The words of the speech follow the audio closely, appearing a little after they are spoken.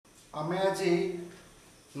आमे आज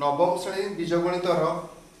नवम श्रेणी बीजगणितर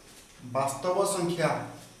वास्तव संख्या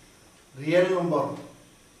रियल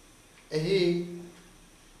नंबर यही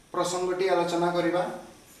प्रसंगटी आलोचना करिबा।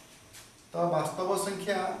 तो वास्तव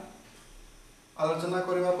संख्या आलोचना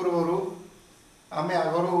करने पूर्व आमे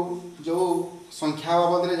आगरू जो संख्या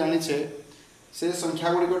बाबद जानिछे से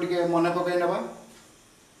संख्या गुड़िक टिके मन पकई नबा।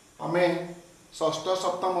 आमे षष्ठ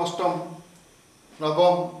सप्तम अष्टम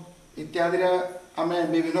नवम इत्यादि आमे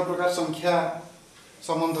विभिन्न प्रकार संख्या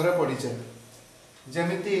संबंध में पढ़ीचे।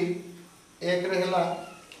 जमिति एक रे हला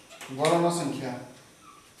गणन संख्या।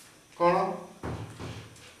 कौन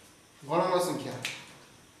गणन संख्या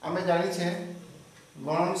आमे जानिछे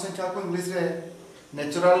गणन संख्या को इंग्लिश रे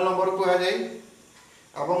नेचुरल नंबर कहा जाए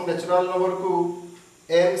एवं नेचुरल नंबर को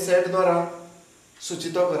एम सेट द्वारा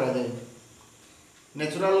सूचित करा जाए।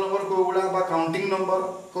 नेचुरल नंबर को गुड़ा बा काउंटिंग नंबर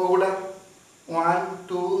को गुड़ा 1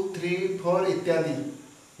 2 3 4 इत्यादि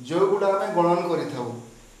जो गुड़ा आम गणन कर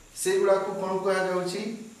गुड़ा को कौन कहा जाउछि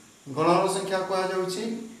गणन संख्या कहा जाउछि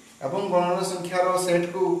एवं गणन संख्यार सेट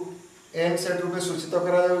को एम सेट रूपे सूचित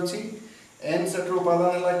करा जाउछि। एम सेट रो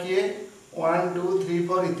उपादान हला किए 1 2 3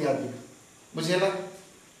 4 इत्यादि बुझेला।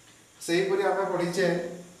 सही परि आमे पढ़ीचे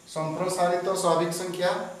संप्रसारित स्वाभाविक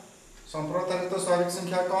संख्या। संप्रसारित स्वाभाविक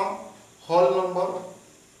संख्या कौन होल नंबर।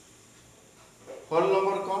 होल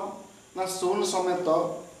नंबर कौन ना शून्य समेत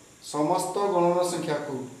समस्त गणन संख्या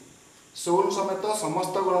को शून्य समेत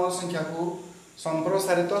समस्त गणन संख्या को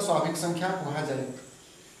संप्रसारित स्वाभाविक संख्या कहा जाए।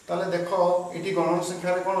 ताले देखो इटी गणन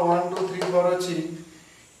संख्या रे कौन 1 2 3 4 अछि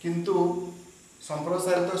किंतु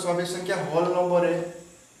संप्रसारित स्वाभाविक संख्या होल नंबर रे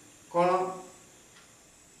कौन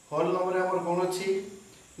होल नंबर रे हमर कौन अछि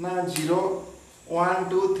ना 0 1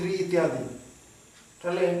 2 3 इत्यादि।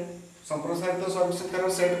 ताले संप्रसारित स्वाभाविक संख्यार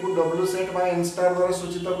सेट को डब्ल्यू सेट बा एन स्टार द्वारा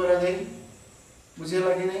सूचित करा जाए।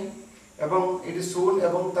 बुझेला कि नहीं एवं इटी शून्य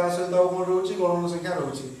एवं ता सहित कौन रहउछि गणन संख्या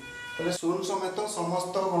रहउछि। ताले शून्य समेत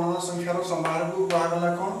समस्त गणन संख्यार समाहार को कहा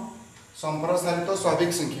गला कौन संप्रसारित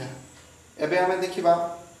स्वाभाविक संख्या। एबे आमे देखिबा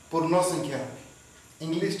पूर्ण संख्या।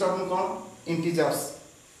 इंग्लिश टर्म कौन इंटीजर्स।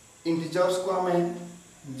 इंटीजर्स को आमे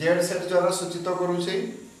जेड सेट द्वारा सूचित करूछे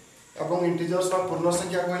एवं इंटीजर्स बा पूर्ण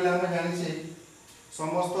संख्या कहले आमे जानिछे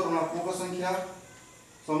समस्त ऋणात्मक संख्या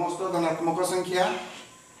समस्त धनात्मक संख्या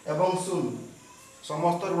एवं शून्य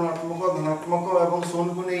समस्त ऋणात्मक धनात्मक एवं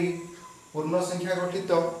शून्य को नहीं पूर्ण संख्या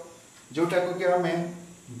गठित जोटा को कि आमे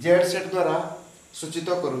जेड सेट द्वारा सूचित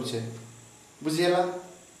करूछे। बुझिएला।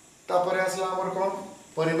 तापर आसला हमर कौन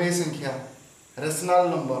परिमेय संख्या रेशनल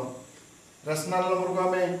नंबर। रेशनल नंबर को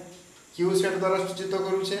आमे क्यू सेट द्वारा सूचित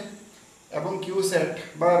करूछे एवं क्यू सेट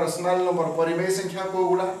बा रेशनल नंबर परिमेय संख्या को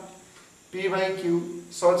गुड़ा p by q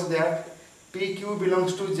such that pq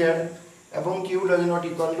belongs to z एवं q does not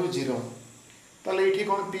equal to 0। ताले इठी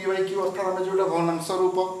कोन p by q अर्थात हमें जोटा भग्नांश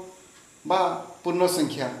रूप बा पूर्ण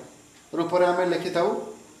संख्या रूप रे हमें लिखि थाउ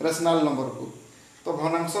रेशनल नंबर को। तो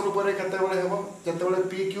भग्नांश रूप रे केते बेले हेबो जते बेले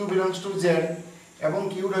pq belongs to z एवं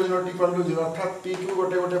q does not equal to 0 अर्थात pq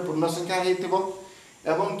गोटे गोटे पूर्ण संख्या हेतिबो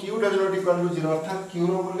एवं q does not equal to 0 अर्थात q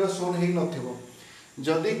रो मूल्य शून्य हे नथिबो।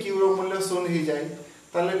 जदि q रो मूल्य शून्य हे जाय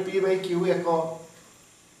ताले p by q एक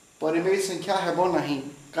परिमेय संख्या हेबो नहीं।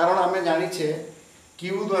 कारण आमे जानिछे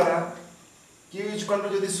q द्वारा q इक्वल टू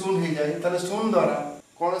जदि शून्य हे जाय ताले शून्य द्वारा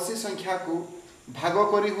कोनोसी संख्या को भाग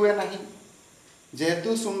करी हुए नहीं।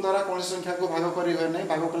 जेहेतु शून्य द्वारा कोनोसी संख्या को भाग करी हुए नहीं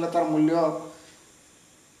भाग कले तार मूल्य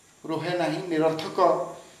रहे नहीं निरर्थक।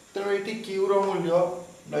 तेणु एटी q रो मूल्य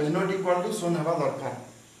डज नॉट इक्वल टू शून्य हेबा दरकार।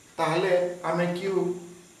 ताहले आमे q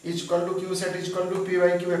equal to q set equal to p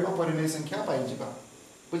by q एक परिमेय संख्या पाई जिबा।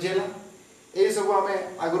 बुझेला। ए सब आमे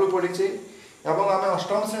आगरु पढ़ीचे एवं आमे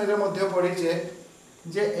अष्टम श्रेणी रे मध्य पढ़ीचे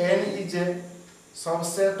जे n is a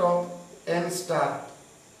subset of n star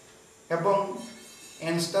एवं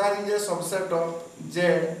n star is a subset of z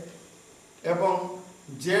एवं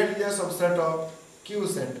z is a subset of q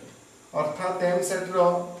set. अर्थात m सेट रो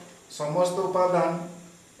समस्त उपादान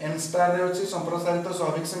n स्टार रे अछि संप्रसारित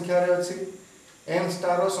स्वाभाविक संख्या रे अछि। m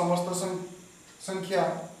स्टार रो समस्त संख्या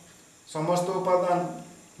समस्त उपादान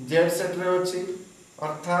z सेट रे अछि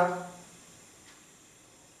अर्थात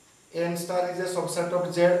n star is a subset of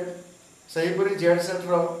z। सही परि z सेट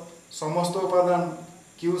रो समस्त उपादान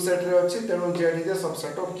q सेट रे अछि तेणु z is a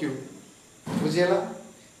subset of q। बुझिएला।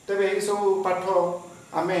 तबे एई सब पाठ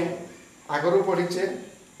आमे आगरु पढिचे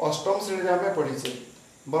अष्टम श्रेणी रे आमे पढिचे।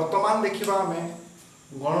 वर्तमान देखिबा आमे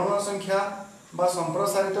गणन संख्या बा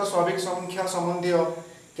संप्रसारित स्वाभाविक संख्या संबंधी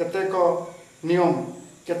केतेक नियम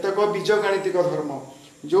केतेक बीजगणितिक धर्म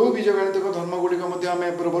जो बीजगणितिक धर्म गुड़िक आम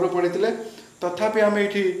पूर्वर पढ़ी तथापि आम ये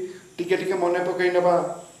टिके टिके मन पकई नवा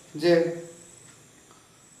जे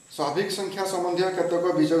स्वाभाविक संख्या संबंधी केतक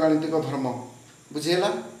बीजगाणितिक धर्म बुझीला।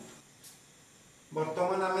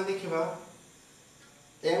 वर्तमान आम देखा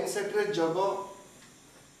एन सेट्रे जोग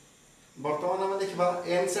वर्तमान आम देखा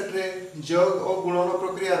एन सेट्रे जोग और गुणन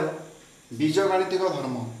प्रक्रियार बीजगाणितिक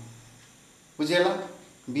धर्म बुझीला।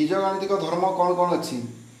 बीजगाणितिक धर्म कौन कौन अच्छी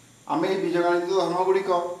आम ये बीजगाणितिक धर्म गुड़िक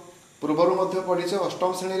पूर्वर पढ़ीचे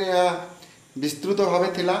अष्टम श्रेणी यह विस्तृत भाव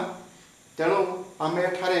थिला। तेणु आम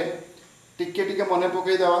एठारे टिके टिके मन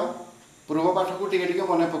पकईदेवा पूर्व पाठ को टिके टिके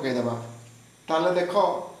मन पकईदेवा। ताले देख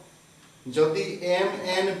जदि M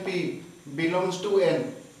N P belongs to N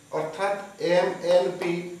अर्थात एम एन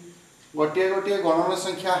पी गोटे गोटे गणन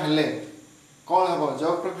संख्या हेले कौन हम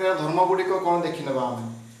जोग प्रक्रिया धर्म गुड़िक कौन देखी ना आम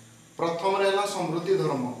प्रथम रहा समृद्धि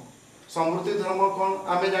धर्म। समृद्धि धर्म कौन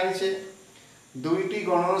आम जाचे दुईटी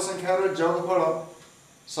गणन संख्यार जोगफल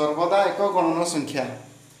सर्वदा एक गणन संख्या।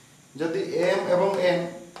 जदि एम एवं एन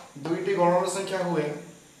दुईटी गणन संख्या हुए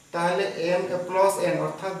ताहले एम प्लस एन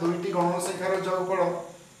अर्थात दुईटी गणन संख्यार जोगफल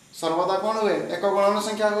सर्वदा कौन हुए एक गणन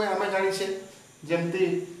संख्या हुए। आम जाचे जमती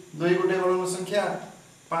दुई गोटे गणन संख्या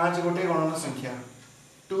पाँच गोटे गणन संख्या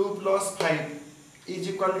 2 + 5 इज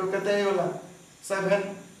इक्वल टू केते होला 7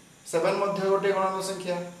 7 मध्य गोटे गणन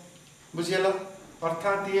संख्या बुझीला।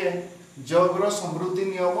 अर्थात ये जोग्र समृद्धि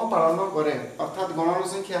नियम पालन करे अर्थात गणन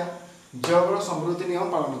संख्या जोग्र समृद्धि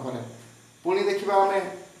नियम पालन करे। पुणी देखा आम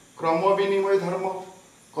क्रम विनिमय धर्म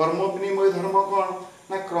कर्म विनिमय धर्म कौन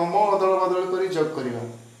ना क्रम अदल बदल कर जोग करवा।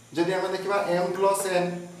 जदि आम देखा m + n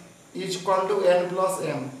is equal to n +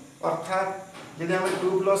 m अर्थात जदि आम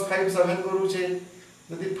 2 + 5 7 करूचे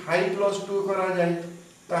जदि 5 + 2 करा जाए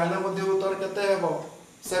ताहले मध्य उत्तर केते हेबो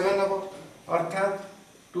 7 हेबो। अर्थात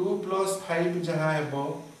 2 + 5 जहाँ हेबो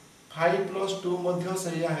 5 + 2 मध्य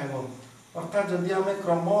सैया हेबो। अर्थात जदि आम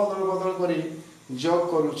क्रम अदल बदल कर जोग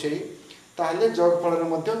करूचे ताहले जोग फल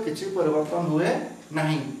मध्य किछि परिवर्तन हुए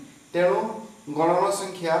नहीं। तेणु गणन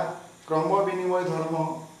संख्या क्रम विनिमय धर्म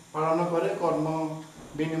पालन करे कर्म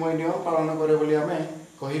विनिमय नियम पालन करे बोली आम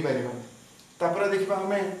कहि परिबा। तापर देखिबा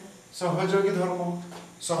आम सहयोगी धर्म।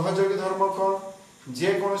 सहयोगी धर्म कौन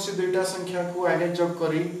जे कोनोसी दुईटा संख्या को आगे जोग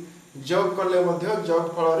करी जोग कले मध्य जोग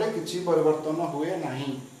फल रे किछि परिवर्तन हुए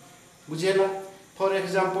नहीं बुझेला। फॉर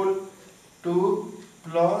एग्जांपल 2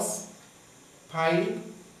 + 5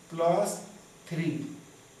 + 3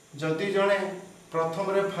 जदि जड़े प्रथम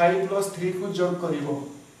रे 5 + 3 को जोग करिवो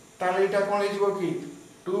ताले एटा कोन हिजबो कि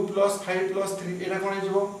 2 + 5 + 3 एटा कोन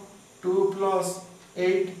हिजबो 2 +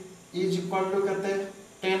 8 इज इक्वल टू केते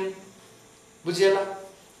 10 बुझियला।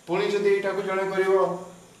 पुणी जदि एटा को जड़े करिवो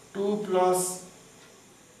 2 +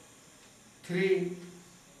 3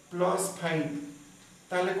 + 5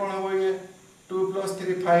 ताले कोन हो ये 2 +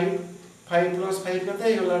 3 5 5 + 5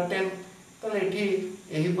 केते होला 10 ताले एठी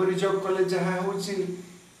एही परिजोग कले जहा होची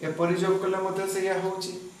ए परिजोग कले मते सेया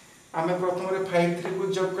होची। आमे प्रथम रे 5 3 को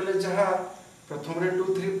जोग कले जहा प्रथम रे 2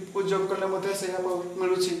 3 को जोग कले मते सेया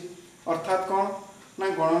मिलुची। अर्थात कोन ना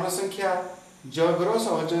गणन संख्या जोगर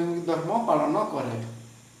सहयोगी धर्म पालन करे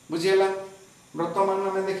बुझियला। वर्तमान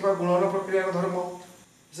में देखबा गुणन प्रक्रिया धर्म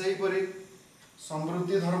सेही परि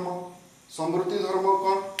समृद्धि धर्म। समृद्धि धर्म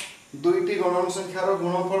कौन दुईटी गणन संख्यार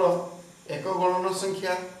गुणफल एक गणन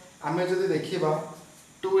संख्या। आमे जदि देखिबा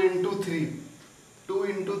 2 × 3 2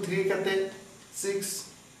 × 3 केते 6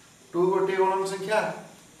 2 गोटे गणन संख्या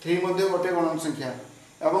 3 मध्ये गोटे गणन संख्या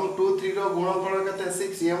एवं 2 3 रो गुणफल केते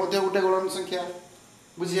 6 ये मध्ये गोटे गणन संख्या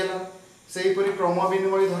बुझियला। सेही परि क्रम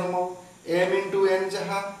विनिमय धर्म m × n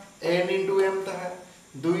जहा n × m तहा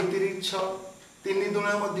 2 3 6 3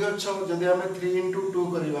 दुना मध्ये 6 जदि आमे 3 × 2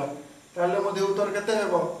 करिवा ताले मध्ये उत्तर केते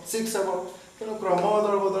हेबो 6 हेबो। तेणु क्रम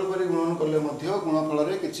अदल बदल कर गुणन कले मध्य गुणफल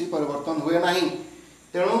रे किछि परिवर्तन हुए नहीं।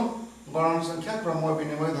 तेणु गणन संख्या क्रम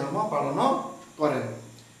विनिमय धर्म पालन करे।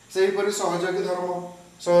 सेही परि सहयोगी धर्म।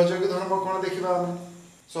 सहयोगी धर्म कोन देखिबा आमे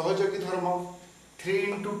सहयोगी धर्म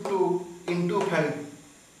 3 × 2 × 5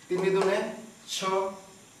 3 दुने 6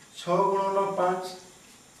 6 × 5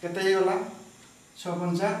 केते हे होला 6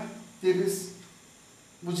 × 30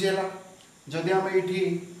 बुझियला। जदि आमे एठी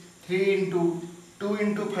 3 × 2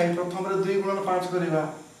 × 5 प्रथम रे 2 × 5 करिवा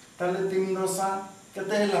ताले 3 दशा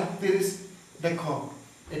केते हैला 30। देखो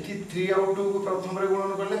एठी 3 और 2 को प्रथम रे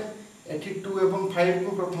गुणन करले एठी 2 एवं 5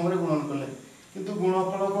 को प्रथम रे गुणन करले किंतु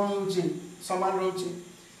गुणफल कोन होउची समान रहउची।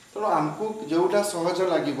 तो हमको जोटा सहज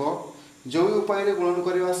लागिबो जो उपाय रे गुणन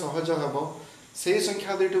करबा सहज हेबो से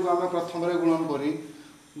संख्या दुईटी को आम प्रथम रे गुणन करी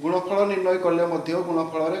गुणफल निर्णय कले मध्य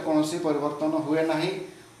गुणफल रे कोनोसी परिवर्तन हुए नहीं।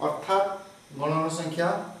 अर्थात गणन संख्या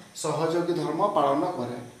सहयोगी धर्म पालन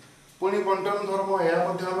करे। पुणी बंटन धर्म यह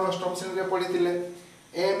मध्य हम अष्टम श्रेणी रे पढ़ी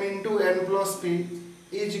m × n + p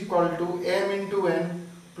is equal to m × n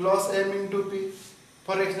 + m × p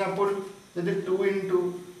for example यदि 2 इंटू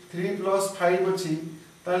 3 प्लस 5 अच्छी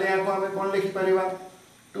ताले यहाँ को हमें कौन लिखी पारिबा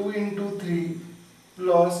 2 इंटू 3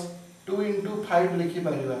 प्लस 2 इंटू 5 लिखी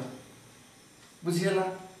पारिबा बुझीगला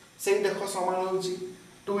से देख समान होची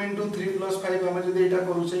 2 इंटू 3 प्लस 5 हमें जब यहाँ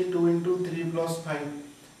करूचे 2 इंटू 3 प्लस 5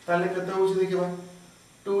 ताले केते होची देखिबा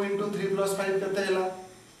 2 इंटू 3 प्लस 5 केते हैला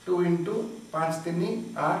 2 इंटू 5 3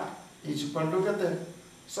 8 इज इक्वल टू केते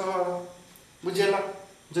 16 बुझीगला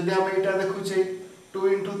जदि हम यहाँ देखुचे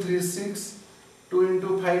 2 इंटू 3 6 2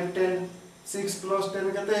 इंटू 5 10 6 प्लस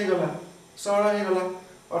 10 केते हे गला 16 हे गला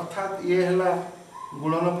अर्थात ये हैला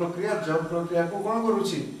गुणन प्रक्रिया जब प्रक्रिया को कौन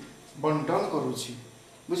करुची बंटन करुची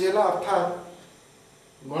बुझेला अर्थात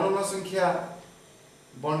गणन संख्या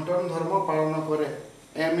बंटन धर्म पालन करे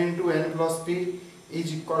m into n plus p is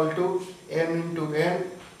equal to m into n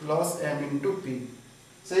plus m into p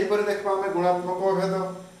सही पर देखबा हमें गुणात्मक अभेद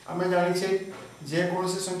हमें जानि छै जे कौन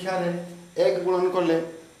सी संख्या रे एक गुणन करले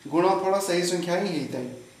गुणफल सही संख्या ही हेतै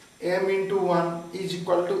m into 1 is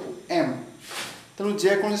equal to m तेणु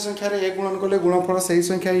जेकोसी संख्या रे एक गुणन कले गुणफल सही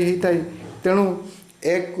संख्या ही हेतै तेणु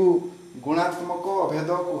एक को गुणात्मक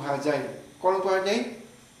अभेद कहा जाय कोन कहा जाय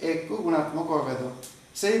एक को गुणात्मक अभेद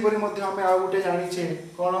सही परि मध्ये हमें आ गुटे जानि छे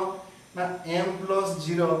कोन ना m +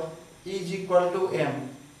 0 is equal to m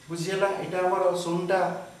बुझियला एटा हमर शून्यटा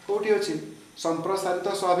कोठी अछि संप्रसारित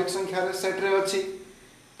स्वाभाविक संख्या रे सेट रे अछि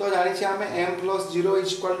तो जानि छे हमें m + 0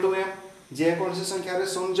 is equal to m जे कोनसी संख्या रे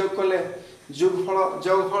शून्य जोग कले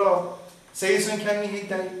जोगफल सही संख्या ही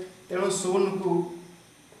हेता तेणु शून्य को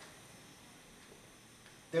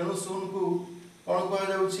कौन कह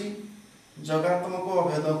जाउछि जगात्मक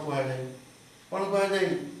अभेद कह जाय कौन कह जाय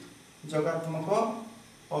जगात्मक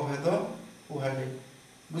अभेद कह जाय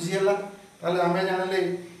बुझियला ताले हमें जानले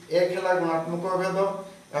एक हला गुणात्मक अभेद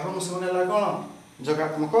एवं शून्य हला कोन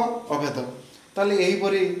जगात्मक अभेद ताले एही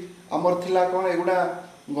परि हमर थिला कोन एगुडा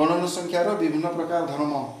गणन संख्या रो विभिन्न प्रकार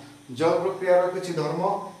धर्म जग प्रक्रिया रो किछि धर्म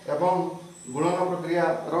एवं गुणन प्रक्रिया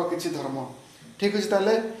रो किछि धर्म ठीक अछि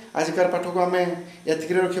ताले आजिकार पाठ को हमें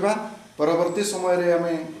एतिकरे रखिबा परवर्ती समय रे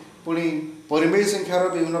हमें पुणी परिमेय संख्या रो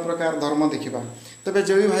विभिन्न प्रकार धर्म देखिबा तबे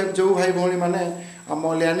जो भाई भौणी माने हम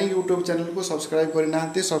लर्निंग यूट्यूब चैनल को सब्सक्राइब करना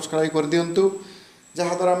सब्सक्राइब कर दियंतु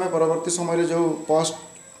जहाँ द्वारा हमें परवर्ती समय रे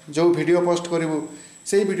जो वीडियो पोस्ट करिवु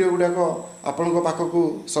से वीडियो गुड़ाक आपण पाखक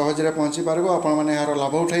सहज पहुँची पार आपण मैंने यार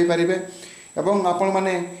लाभ उठाई पारे एवं आपण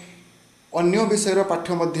मैंने अन्य विषय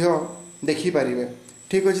पाठ्य देखिपारे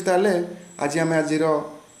ठीक अच्छे ताले आज आम आज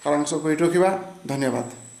कालांश को ये रखा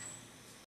धन्यवाद।